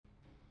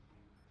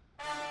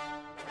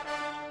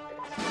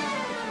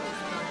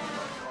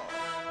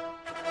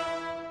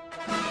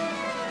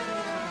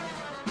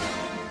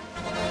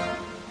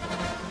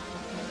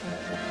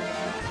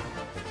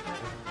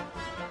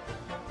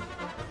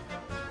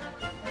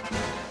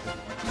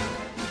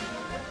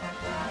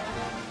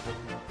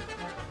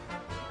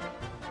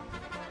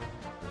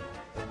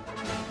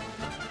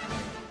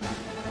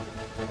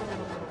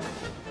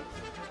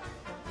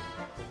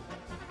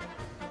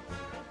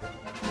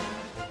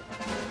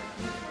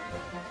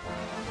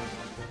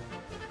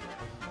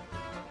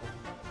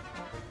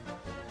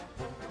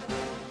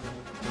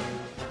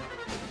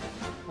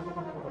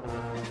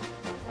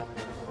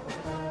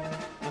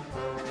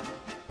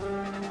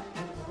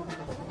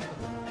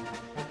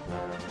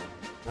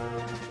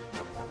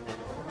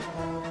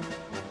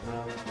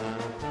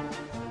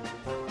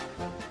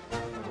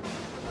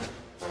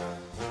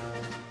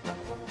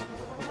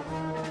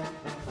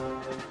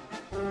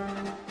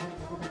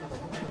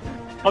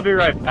I'll be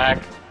right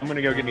back. I'm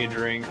gonna go get me a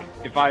drink.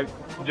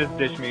 Just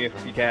ditch me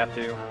if you have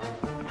to.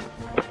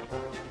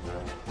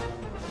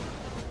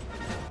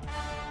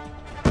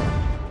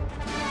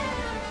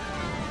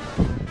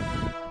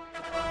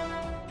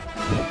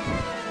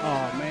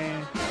 Oh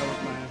man,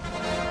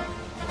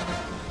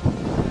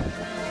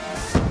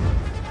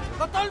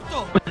 that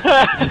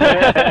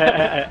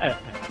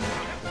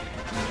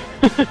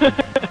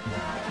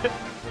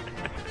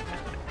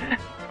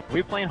Are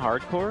we playing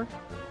hardcore?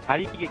 How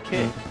do you get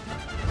kicked?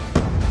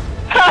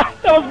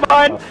 That was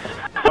mine!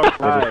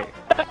 Alright.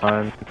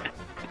 Fine.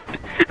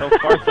 So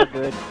far so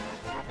good.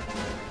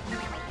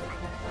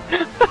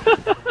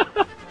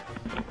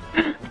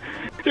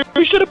 Dude,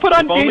 we should have put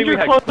on danger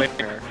clothes.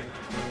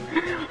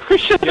 We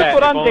should have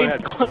put on danger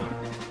clothes.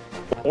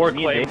 Or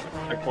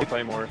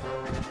claymores.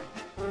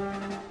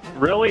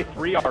 Really?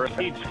 3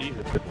 already?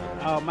 Jesus.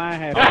 Oh, mine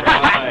had.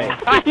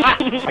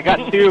 I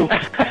got 2. I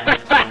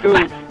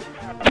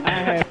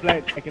had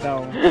flat jacket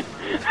on.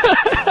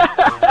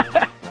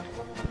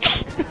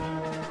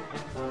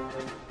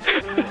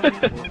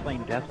 We're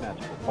playing deathmatch.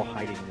 We're all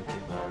hiding in this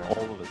game.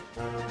 All of us.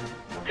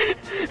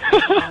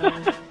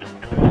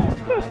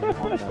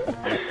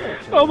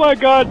 Oh my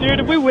god, dude,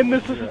 if we win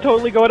this, this is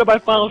totally going to my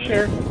final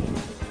share.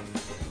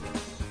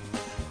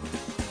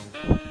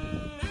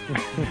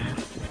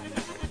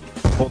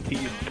 Whole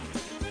team.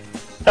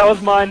 That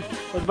was mine.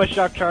 That was my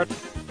shock chart.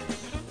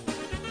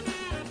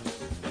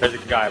 There's a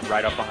guy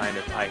right up behind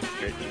us. I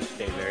should you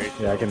stay very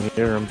still. Yeah, I can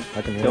hear him.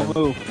 Don't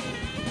move.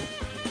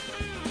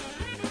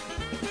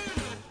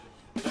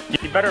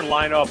 You better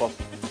line up a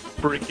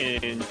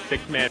freaking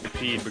 6-man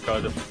feed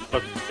because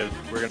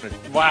we're gonna.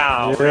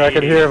 Wow. Yeah, I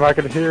can hear him. I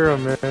can hear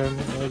him, man.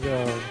 Oh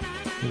god.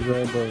 He's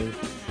right above us.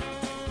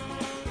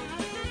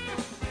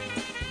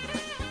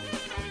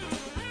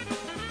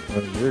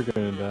 Oh, you're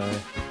gonna die.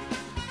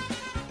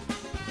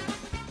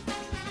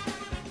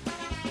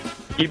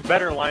 You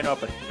better line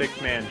up a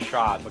 6-man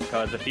shot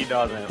because if he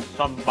doesn't,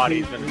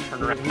 somebody's gonna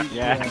turn around.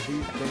 Yeah.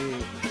 He's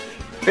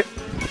dead.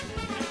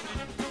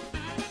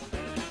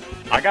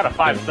 I got a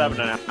 5.7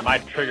 and my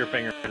trigger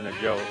finger in a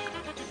joke.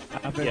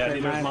 Yeah,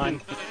 there's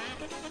mine.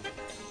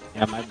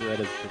 Yeah, my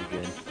Beretta's pretty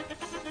good.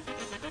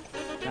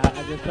 Nah,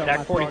 I just saw Jack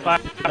my 45,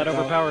 target not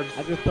overpowered.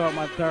 I just saw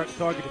my target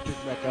to push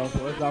back on,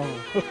 so it's on.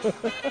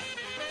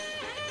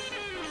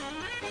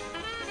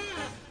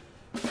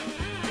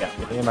 Yeah,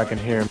 damn, I can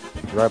hear him.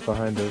 He's right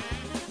behind us.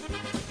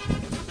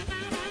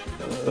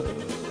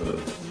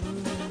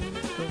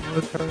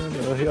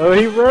 Oh,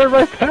 he ran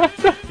right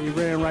past us! He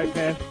ran right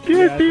past.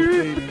 Get I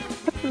here!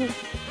 just seen him.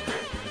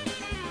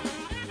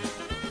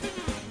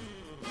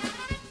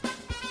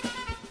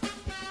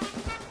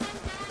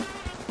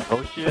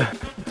 Oh shit.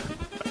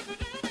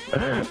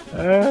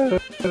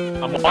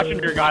 I'm watching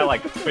your guy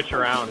like switch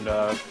around,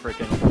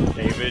 frickin'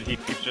 David. He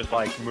keeps just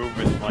like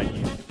moving like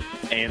he's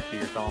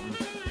antsy or something.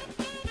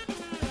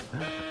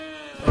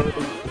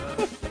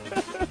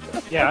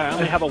 Yeah, I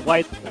only have a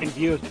wide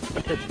view of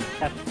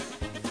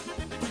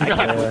I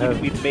can't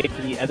believe we've made it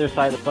to the other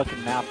side of the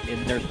fucking map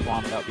in their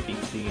swamp without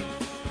being seen.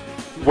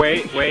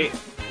 Wait,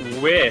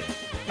 with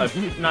a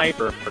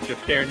sniper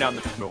just staring down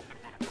the smoke.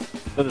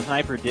 So the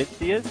sniper did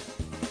see us?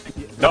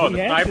 No, He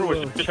the had sniper to. was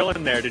just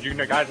chilling there. Did you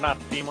guys not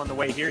see him on the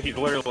way here? He's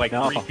literally like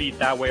No. 3 feet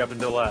that way up and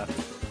to the left.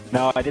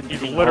 No, I didn't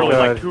He's see him. literally Oh,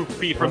 like God. 2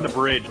 feet from the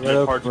bridge, Right just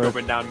up, hard right.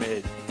 scoping down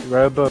mid.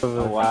 Right above us.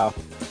 Oh wow.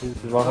 He's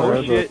walking Oh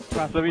right shit.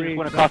 above. Somebody just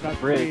went across the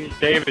bridge.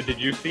 David, did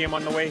you see him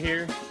on the way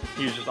here?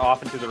 He was just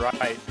off and to the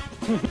right.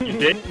 You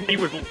didn't? He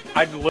was.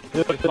 I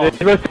literally saw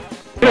him.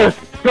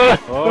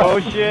 Oh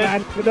shit. He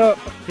lined it up.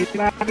 He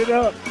lined it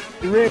up.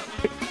 He ripped.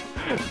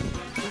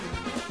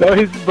 No,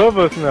 he's above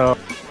us now.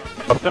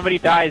 If somebody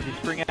dies, you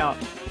spring out.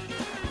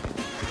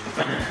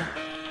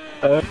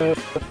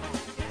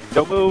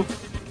 Don't move.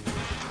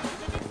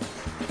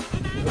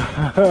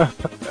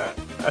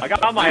 I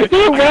got my.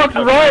 He walked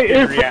right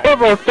in front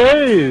of our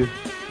face!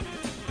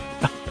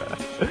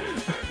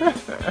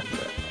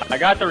 I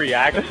got the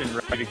reaction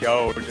ready to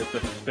go, just to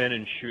spin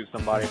and shoot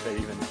somebody if they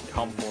even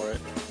come for it.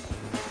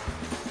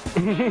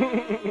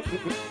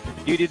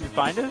 You didn't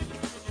find us?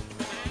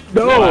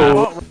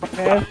 No!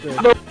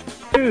 Faster.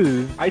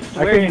 Dude, I I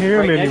swear can't he was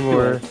hear him right next to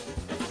anymore. us.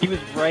 He was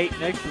right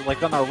next to,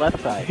 like on our left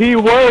side. He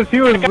was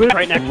literally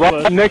Right next to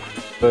us. next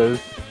to us.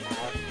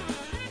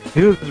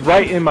 He was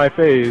right in my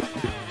face.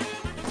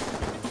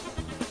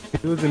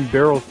 He was in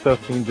barrel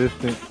stuffing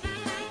distance.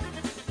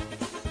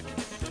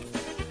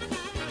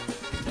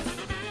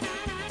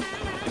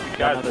 If you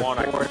guys Another want,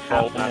 I can 4.5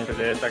 control after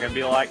this. I can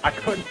be like, I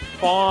couldn't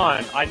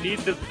spawn. I need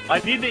the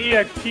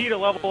EXP to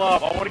level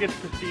up. I want to get the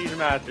Prestige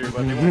Master,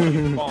 but they won't let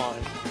me spawn.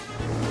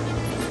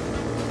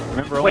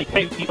 Remember, only Wait, two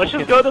hey, people let's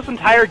just can- go this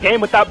entire game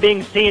without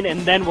being seen,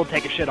 and then we'll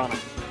take a shit on him.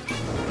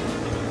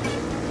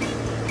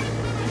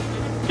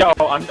 Yo,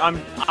 I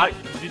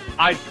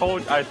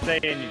was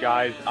saying you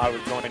guys, I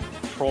was going to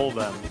troll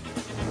them.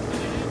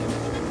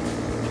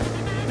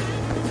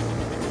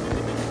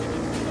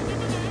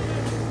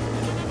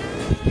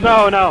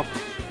 No, no.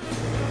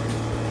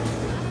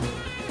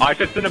 I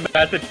should send a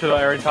message to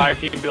our entire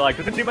team and be like,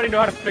 does anybody know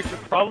how to fix this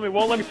problem? It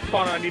won't let me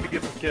spawn, I need to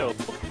get some kills.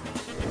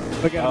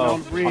 Look at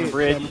on the bridge. On the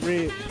bridge. On the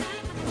bridge.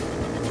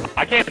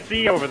 I can't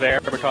see over there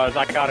because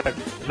I got a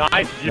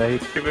nice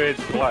David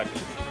clutch.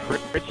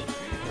 Rich.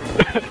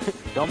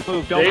 Don't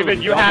move, David,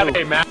 move. you have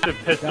a massive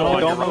pistol on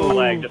your own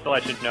leg, just to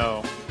let you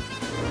know.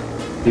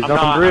 He's I'm on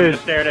not, the bridge. I'm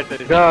just staring at the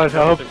Gosh,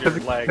 I hope of your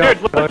leg.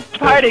 Dude, let's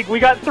fighting. We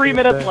got 3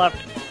 minutes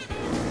left.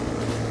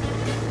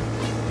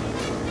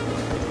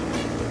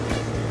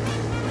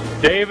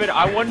 David,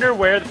 I wonder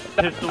where the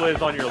pistol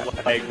is on your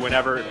leg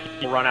whenever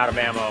you run out of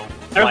ammo.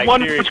 There's like,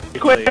 one. seriously.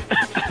 Quit.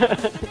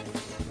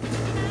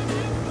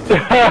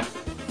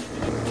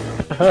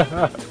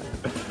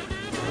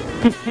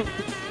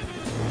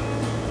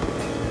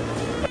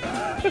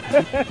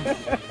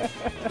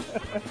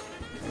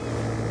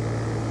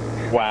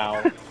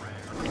 Wow.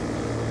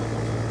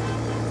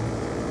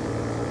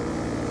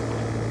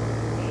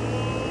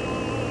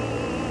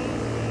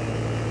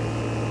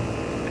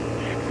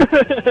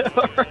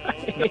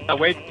 Alright. I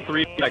wait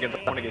 3 seconds,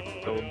 I want to get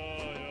killed.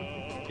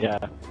 Yeah.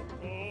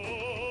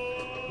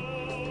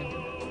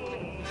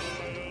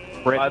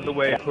 By the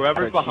way,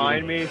 whoever's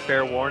behind me,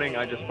 fair warning,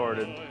 I just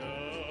farted.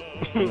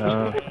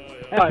 No.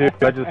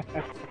 Dude, I just...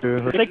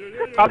 Dude, They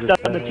dropped us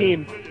on the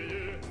team.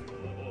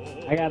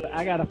 I got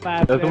a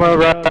 5. there's one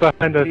right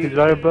behind us. He's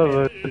right above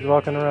us. He's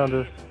walking around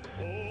us.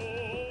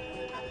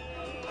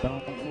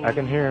 I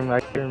can hear him. I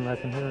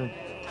can hear him.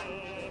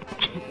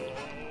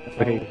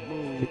 Okay.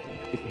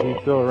 He's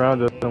still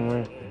around us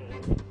somewhere.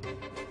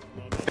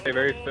 Okay,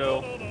 very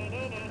still.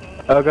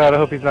 Oh god, I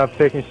hope he's not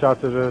taking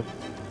shots at us.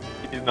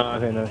 He's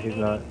not. Okay, no, he's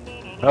not.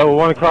 Oh,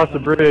 one across the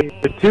bridge.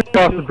 2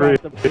 across the bridge.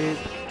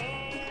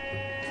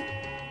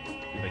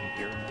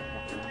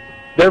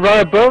 They're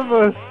right above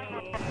us.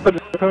 But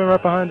they're coming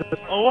right behind us.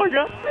 Oh my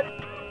god!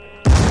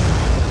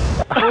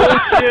 Oh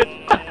shit!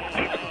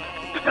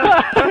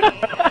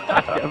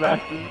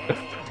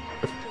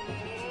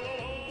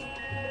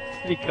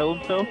 Did he kill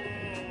himself?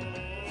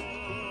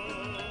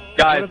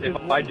 Guys, What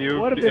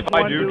if if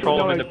I do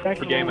troll him in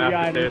the game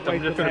after this,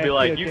 I'm just gonna be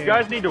like, you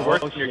guys need to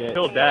work on your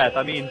kill death.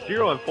 I mean,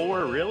 0 and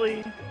 4,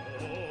 really?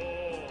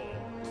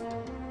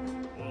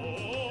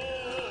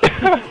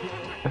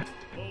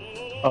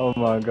 Oh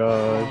my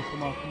god.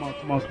 Come on.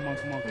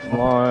 Come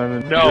on.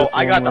 No, Just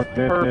I got one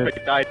the more minute.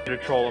 perfect idea to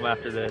troll him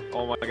after this.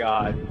 Oh my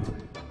god.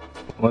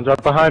 One's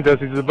right behind us.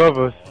 He's above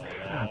us.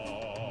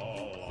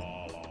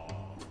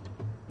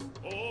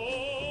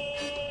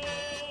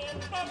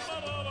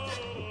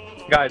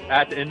 Guys,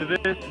 at the end of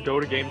this, go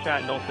to game chat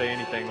and don't say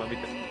anything. Let me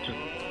just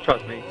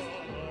trust me.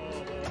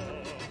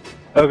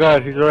 Oh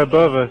god, he's right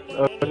above us.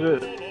 Oh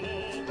shit.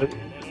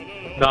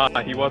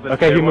 Nah, he wasn't.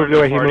 Okay, they he moved weren't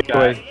away. the He party moved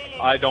away. guys.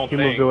 I don't He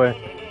think. moved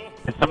away.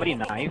 Is somebody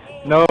knife?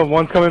 No,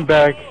 one's coming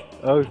back.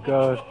 Oh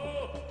god.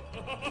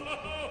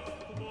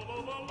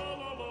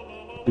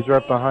 He's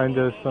right behind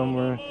us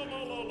somewhere.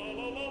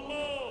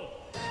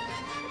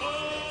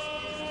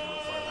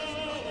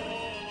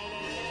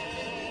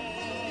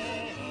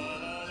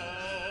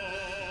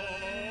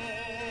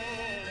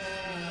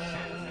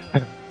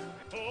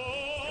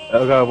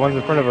 Oh god, one's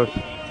in front of us.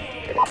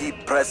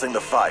 Keep pressing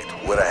the fight.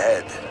 We're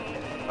ahead.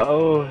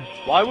 Oh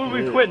Why would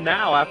we quit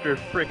now after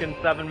freaking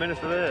 7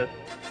 minutes of this?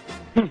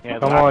 Yeah,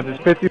 come on,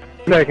 just 50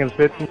 seconds,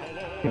 50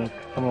 seconds.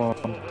 Come on.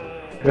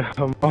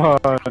 Come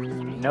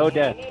on. No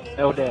death.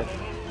 No death.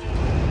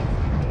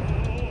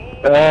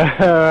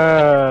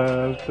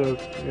 I'm so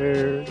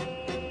scared.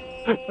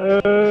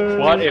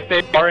 What if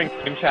they are in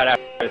game chat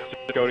after this?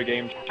 Just go to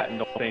game chat and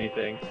don't say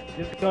anything.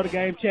 Just go to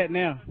game chat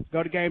now.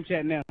 Go to game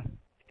chat now.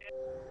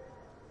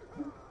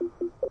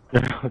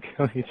 They're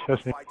killing each other.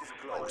 Fight is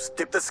close.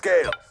 Tip the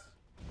scales.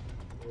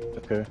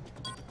 Okay.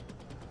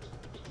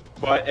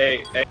 But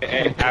hey,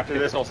 after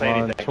this, don't say Come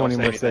on, anything. 20 don't say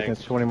more anything.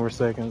 seconds, 20 more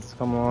seconds.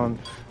 Come on.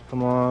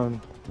 Come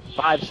on.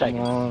 5 Come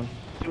seconds. on.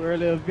 Too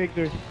early of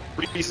victory.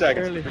 3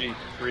 seconds. Early.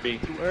 Three.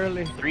 Too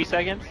early. 3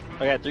 seconds?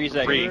 Okay, 3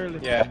 seconds. 3. Early.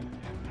 Yeah.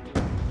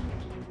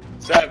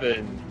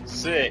 7,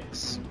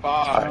 6,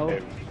 5, No.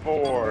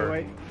 4,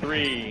 Wait.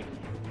 3,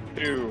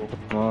 2.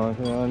 Come on,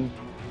 come on.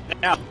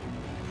 Now.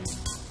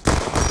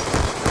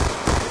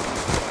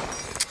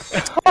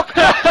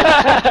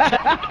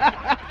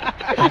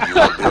 You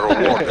will be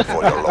rewarded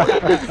for your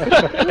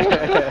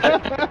loyalty.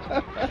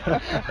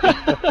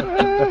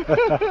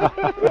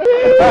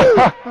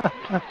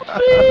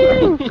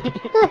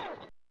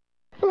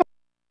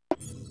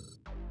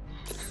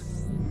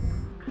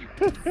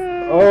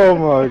 Oh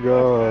my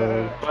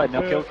god. What,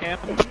 no kill cam?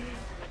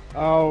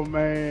 Oh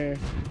man.